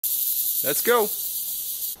Let's go.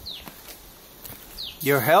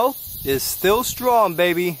 Your health is still strong,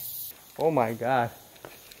 baby. Oh my God,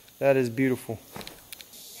 that is beautiful.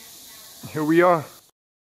 Here we are.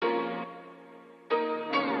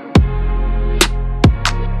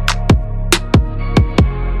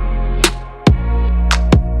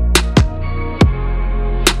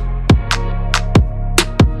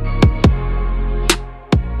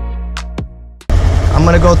 I'm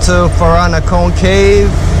gonna go to Phraya Nakhon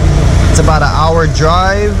Cave. It's about an hour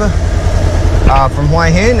drive from Hua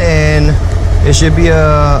Hin, and it should be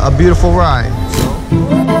a beautiful ride.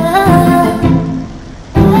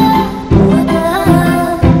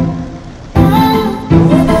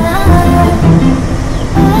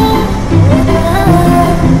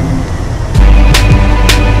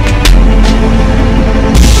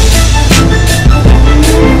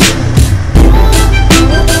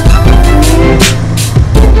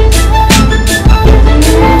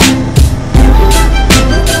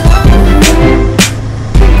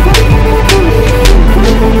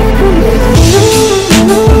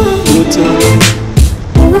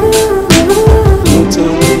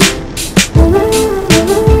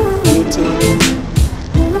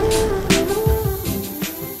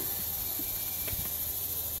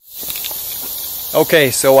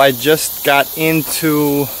 Okay, so I just got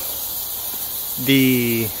into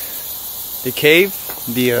the cave,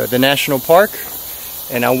 the national park,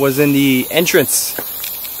 and I was in the entrance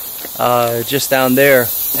just down there.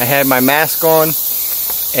 I had my mask on,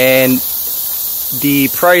 and the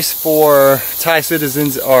price for Thai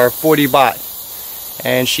citizens are 40 baht.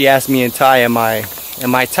 And she asked me in Thai, am I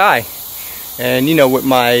Thai? And you know, with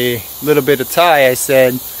my little bit of Thai, I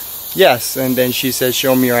said yes. And then she said,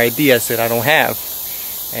 show me your ID. I said, I don't have.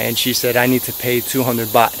 And she said, I need to pay 200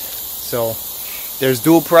 baht. So there's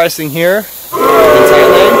dual pricing here in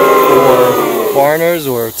Thailand for foreigners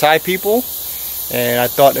or Thai people. And I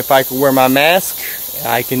thought if I could wear my mask,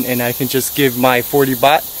 I can just give my 40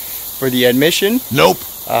 baht for the admission. Nope.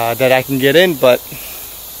 That I can get in, but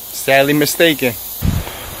sadly mistaken.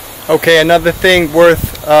 Okay, another thing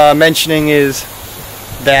worth mentioning is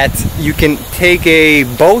that you can take a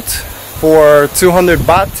boat for 200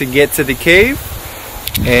 baht to get to the cave.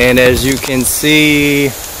 And as you can see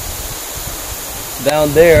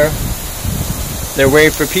down there, they're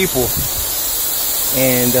waiting for people.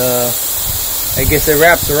 And I guess it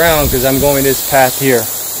wraps around because I'm going this path here,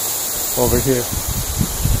 over here.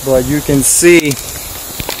 But you can see,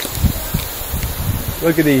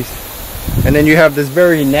 look at these. And then you have this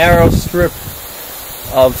very narrow strip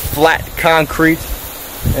of flat concrete.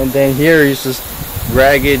 And then here is just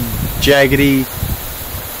ragged, jaggedy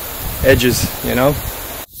edges, you know.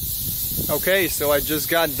 Okay, so I just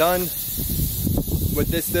got done with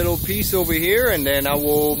this little piece over here, and then I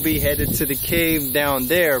will be headed to the cave down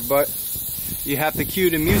there. But you have to cue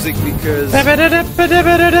the music because that's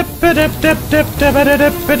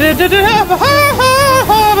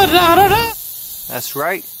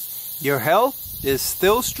right, your health is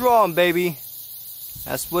still strong, baby.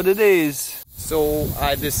 That's what it is. So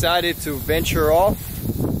I decided to venture off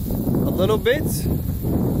a little bit,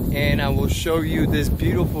 and I will show you this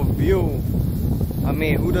beautiful view. I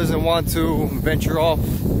mean, who doesn't want to venture off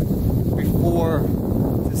before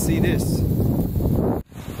to see this?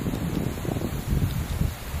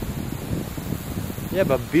 Yeah,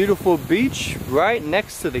 but beautiful beach right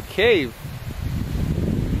next to the cave.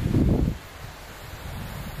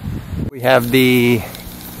 We have the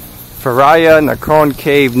Phraya Nakhon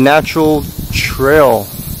Cave Natural Trail.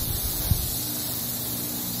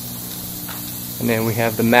 And then we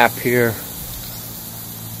have the map here.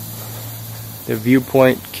 The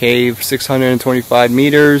viewpoint cave, 625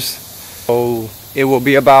 meters. So it will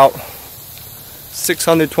be about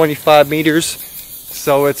 625 meters.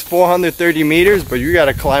 So it's 430 meters, but you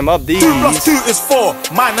gotta climb up these. 2 + 2 is 4,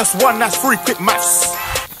 -1, that's 3, quick maths.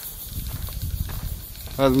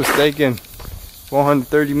 I was mistaken.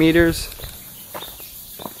 430 meters.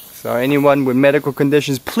 So anyone with medical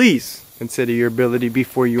conditions, please consider your ability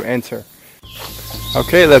before you enter.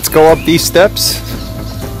 Okay, let's go up these steps.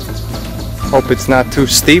 Hope it's not too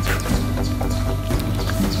steep.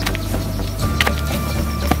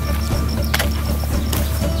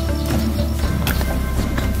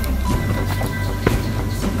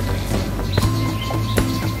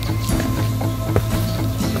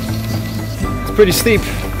 It's pretty steep.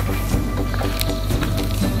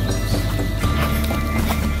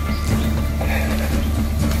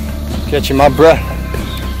 Catching my breath.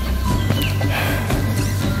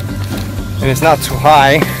 And it's not too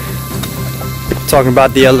high. I'm talking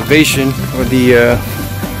about the elevation or the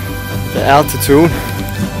altitude.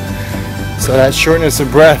 So that shortness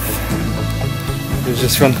of breath It's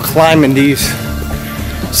just from climbing these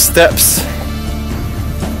steps.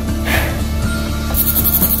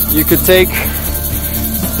 You could take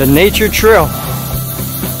the nature trail.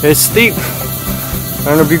 It's steep. I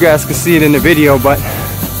don't know if you guys can see it in the video, but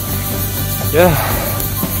yeah,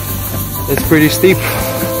 it's pretty steep,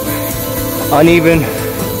 uneven,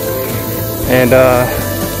 and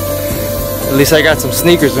at least I got some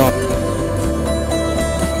sneakers on.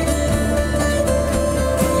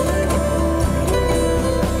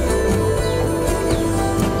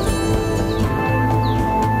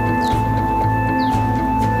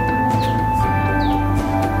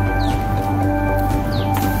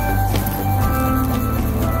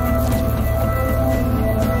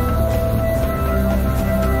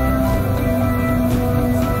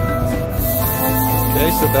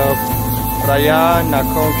 So the Phraya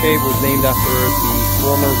Nakhon Cave was named after the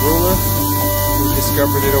former ruler who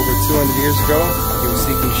discovered it over 200 years ago. He was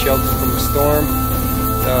seeking shelter from a storm.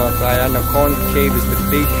 The Phraya Nakhon Cave is the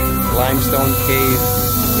big limestone cave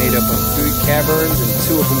made up of 3 caverns, and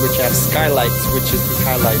 2 of them which have skylights, which is the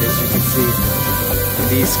highlight, as you can see. And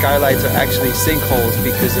these skylights are actually sinkholes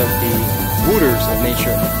because of the waters of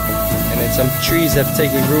nature. And then some trees have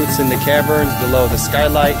taken roots in the caverns below the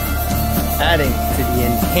skylight, adding to the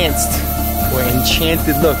enhanced or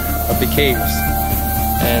enchanted look of the caves.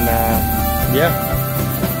 And yeah,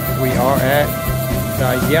 we are at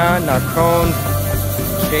Phraya Nakhon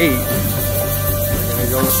Cave. We're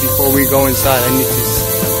gonna go, before we go inside, you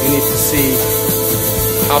need to see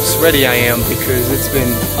how sweaty I am, because it's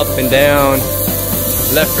been up and down,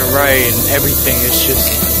 left and right, and everything is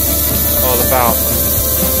just all about.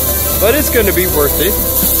 But it's gonna be worth it.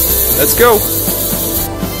 Let's go.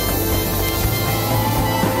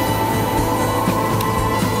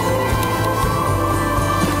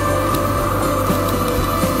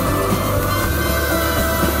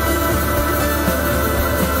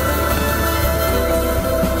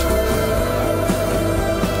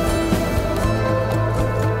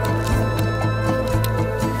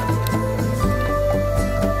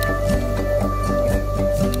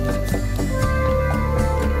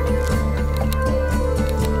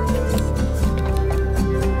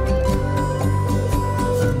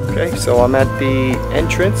 Okay, so I'm at the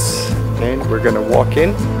entrance and we're gonna walk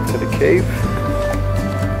in to the cave.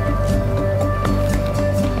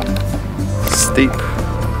 Steep,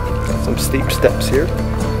 some steep steps here.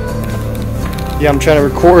 Yeah, I'm trying to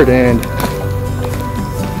record and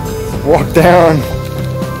walk down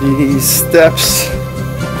these steps.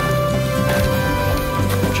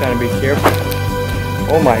 I'm trying to be careful.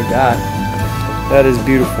 Oh my God, that is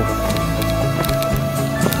beautiful.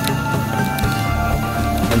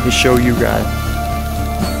 Let me show you guys.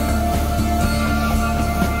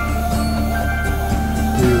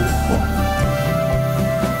 Beautiful.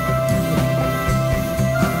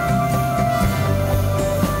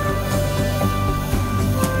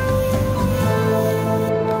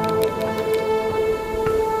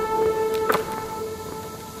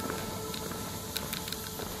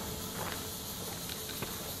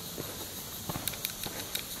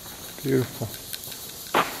 Beautiful.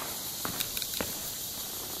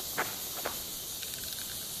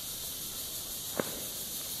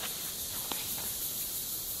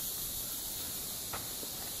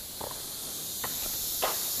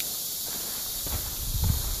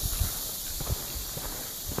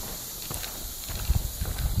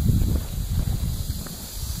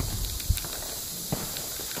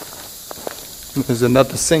 There's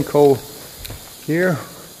another sinkhole here.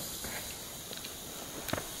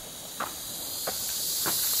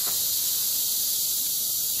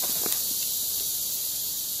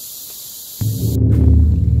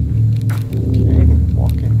 Okay,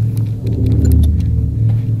 walking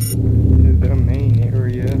to the main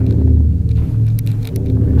area.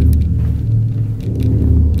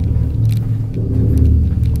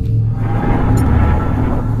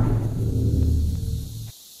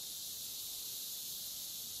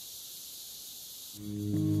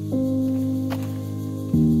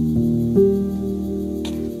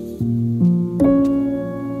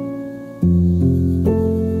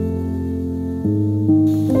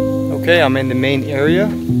 Okay, I'm in the main area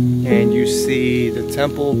and you see the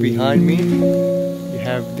temple behind me. You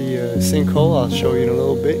have the sinkhole. I'll show you in a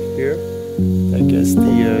little bit here. I guess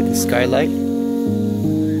the skylight,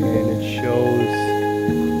 and it shows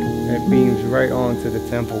that beams right onto the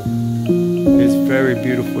temple. It's very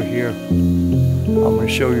beautiful here. I'm gonna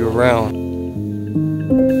show you around.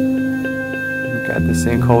 You got the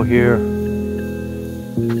sinkhole here.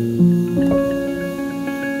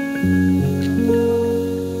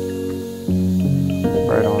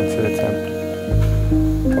 Right onto the temple.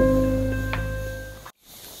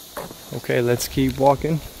 Okay, let's keep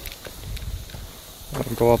walking. I'm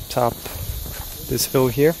gonna go up top this hill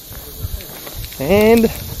here and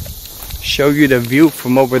show you the view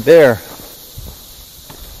from over there.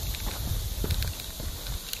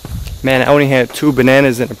 Man, I only had 2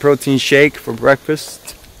 bananas and a protein shake for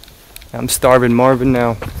breakfast. I'm starving Marvin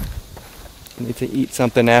now. I need to eat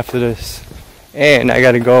something after this. And I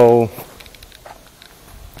gotta go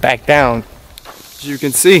back down, as you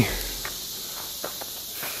can see.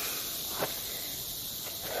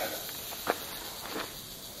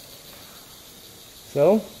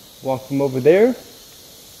 So, walked from over there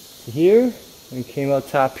to here and came out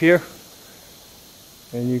top here.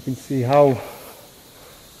 And you can see how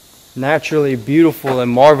naturally beautiful and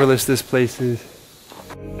marvelous this place is.